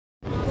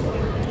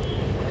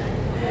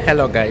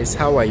Hello guys,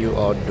 how are you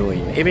all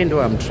doing? Even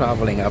though I'm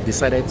traveling, I've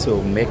decided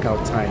to make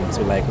out time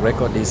to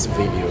record this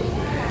video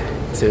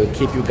to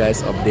keep you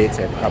guys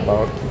updated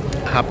about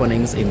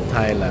happenings in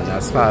Thailand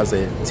as far as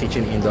the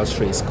teaching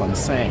industry is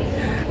concerned.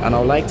 And I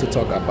would like to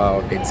talk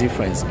about the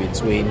difference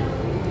between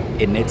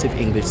a native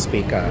English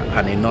speaker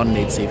and a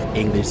non-native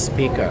English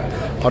speaker,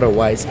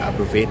 otherwise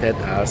abbreviated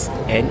as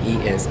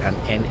NES and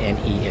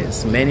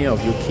NNES. Many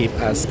of you keep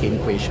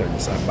asking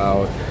questions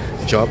about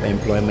job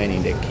employment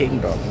in the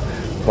kingdom.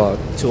 But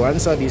to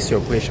answer your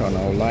question,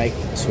 I would like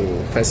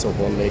to first of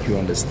all let you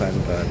understand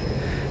that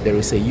there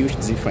is a huge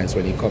difference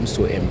when it comes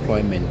to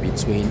employment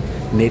between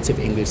native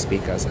English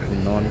speakers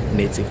and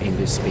non-native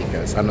English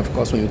speakers. And of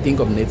course, when you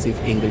think of native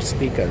English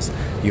speakers,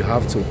 you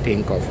have to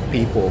think of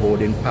people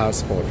holding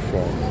passport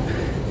from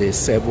the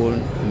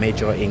 7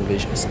 major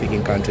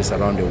English-speaking countries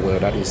around the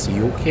world. That is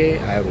UK,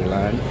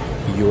 Ireland,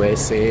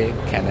 USA,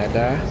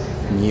 Canada,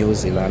 New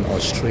Zealand,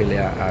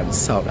 Australia, and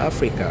South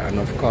Africa. And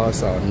of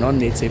course, our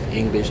non-native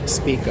English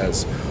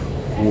speakers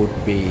would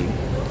be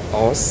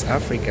us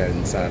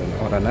Africans and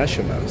other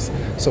nationals.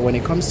 So when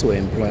it comes to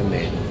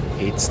employment,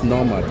 it's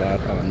normal that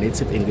our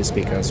native English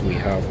speakers will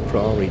have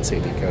priority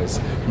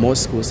because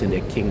most schools in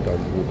the kingdom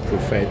would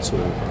prefer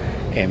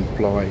to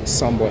employ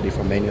somebody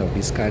from any of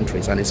these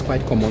countries, and it's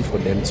quite common for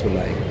them to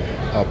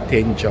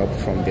obtain job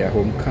from their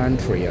home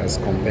country as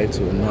compared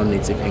to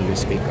non-native English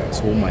speakers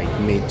who might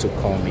need to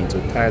come into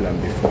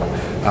Thailand before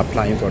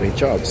applying for a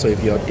job. So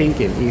if you're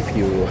thinking if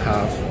you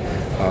have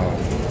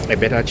a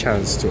better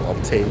chance to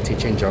obtain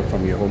teaching job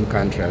from your home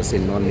country as a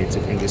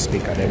non-native English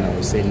speaker, then I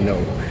would say no,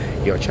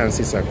 your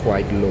chances are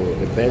quite low.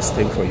 The best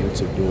thing for you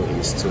to do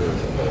is to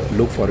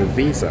look for a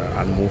visa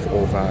and move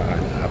over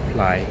and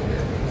apply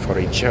for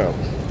a job.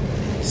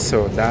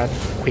 So that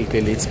quickly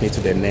leads me to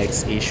the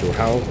next issue.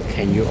 How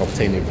can you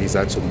obtain a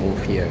visa to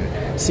move here?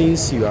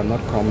 Since you are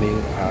not coming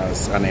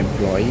as an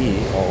employee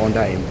or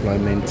under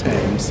employment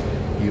terms,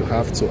 you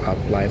have to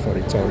apply for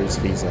a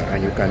tourist visa,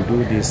 and you can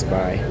do this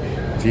by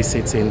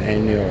visiting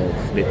any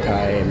of the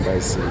Thai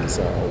embassies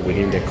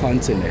within the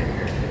continent.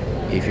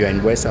 If you're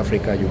in West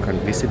Africa, you can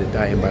visit the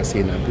Thai embassy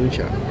in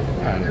Abuja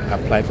and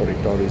apply for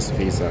a tourist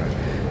visa.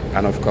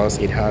 And of course,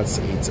 it has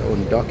its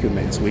own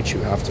documents which you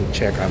have to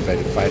check and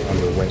verify on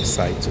the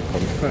website to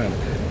confirm.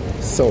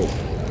 So,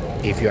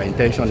 if your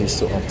intention is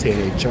to obtain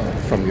a job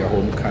from your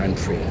home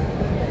country,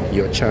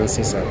 your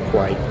chances are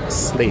quite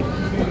slim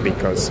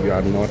because you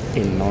are not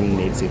a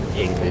non-native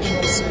English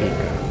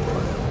speaker.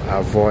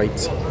 Avoid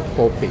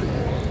hoping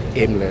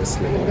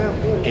aimlessly.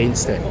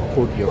 Instead,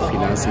 put your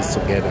finances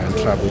together and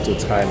travel to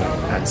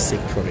Thailand and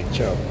seek for a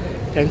job.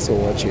 Thanks for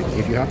watching.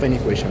 If you have any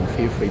question,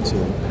 feel free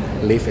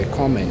to leave a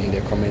comment in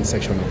the comment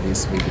section of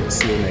this video.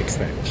 See you next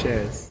time.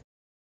 Cheers.